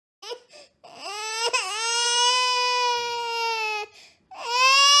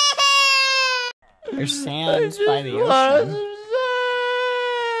There's sand by the ocean.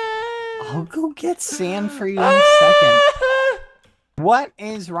 I'll go get sand for you in a second. What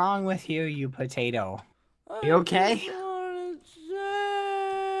is wrong with you, you potato? You okay?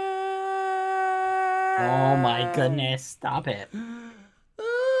 Oh my goodness, stop it.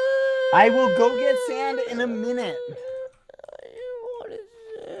 I will go get sand in a minute.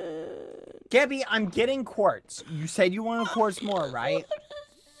 Gabby, I'm getting quartz. You said you want a quartz more, right?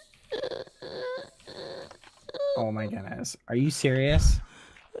 Oh my goodness. Are you serious?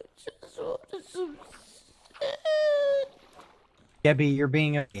 Gabby, you're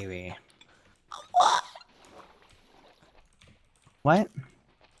being a baby. What?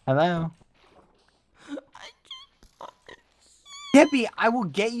 Hello? Gabby, I will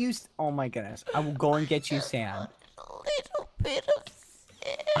get you... Oh my goodness. I will go and get you sand. A little bit of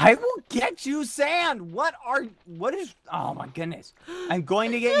sand. I will get you sand! What is... Oh my goodness. I'm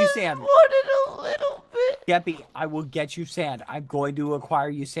going to get you sand. I wanted a little bit. Skeppy, I will get you sand. I'm going to acquire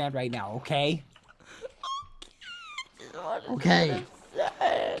you sand right now, okay? Okay.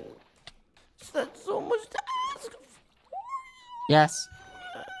 Sand. That's so much to ask for. Yes.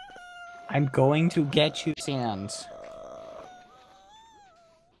 I'm going to get you sand.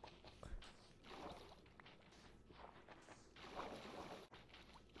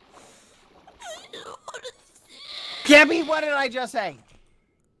 Gabby, what did I just say?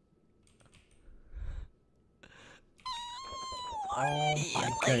 Oh my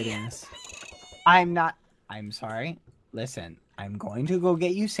goodness. I'm sorry. Listen, I'm going to go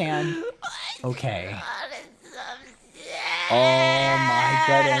get you sand. Okay. Oh my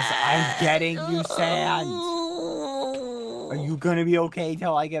goodness, I'm getting you sand. Are you gonna be okay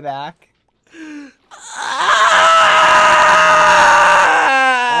till I get back? Oh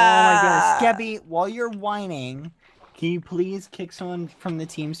my goodness. Skeppy, while you're whining, can you please kick someone from the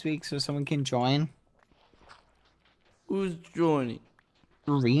team speak so someone can join? Who's joining?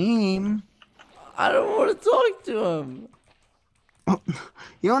 Reem. I don't want to talk to him.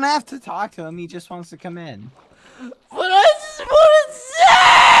 You don't have to talk to him, he just wants to come in. But I just want to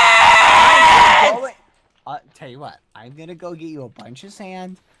sand! Tell you what, I'm gonna go get you a bunch of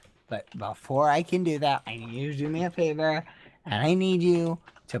sand, but before I can do that, I need you to do me a favor, and I need you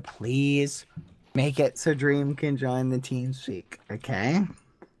to please make it so Dream can join the team speak, okay?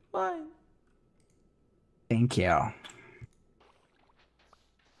 Fine. Thank you.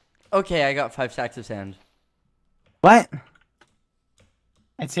 Okay, I got 5 stacks of sand. What?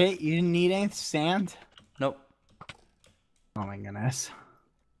 That's it? You didn't need any sand? Nope. Oh my goodness.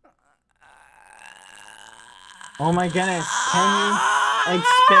 Oh my goodness. Can you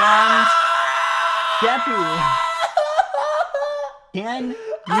expand? Skeppy. Can you...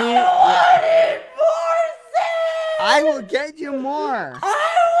 I wanted more sand! I will get you more. I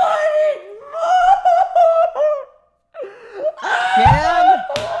wanted more!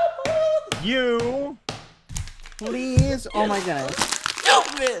 Can you please? Oh my goodness.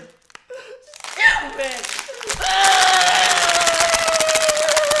 Stupid! Stupid!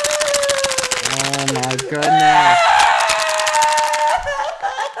 Oh my goodness.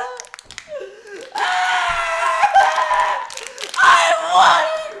 I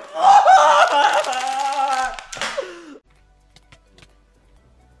wanted more!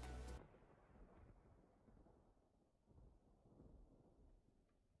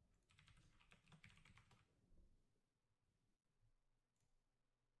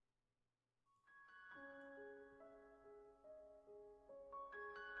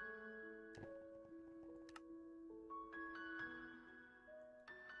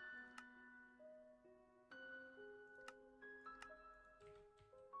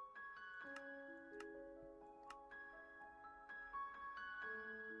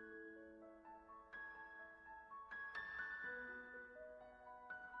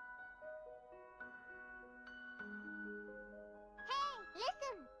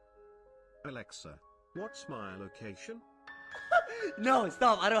 Alexa, what's my location? No,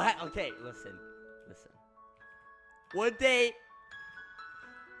 stop. I don't have. Okay, listen. Listen. One day,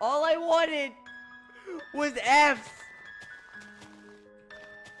 all I wanted was F's.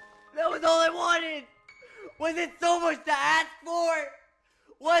 That was all I wanted. Was it so much to ask for?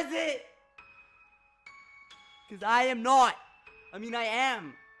 Was it? Because I am not. I mean, I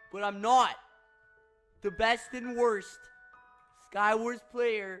am, but I'm not the best and worst Skywars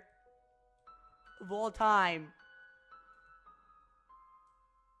player of all time.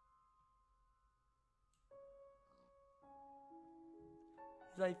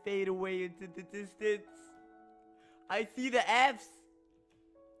 As I fade away into the distance, I see the F's.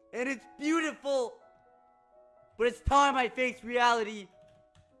 And it's beautiful. But it's time I face reality.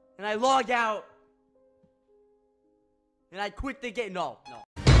 And I log out. And I quit the game. No.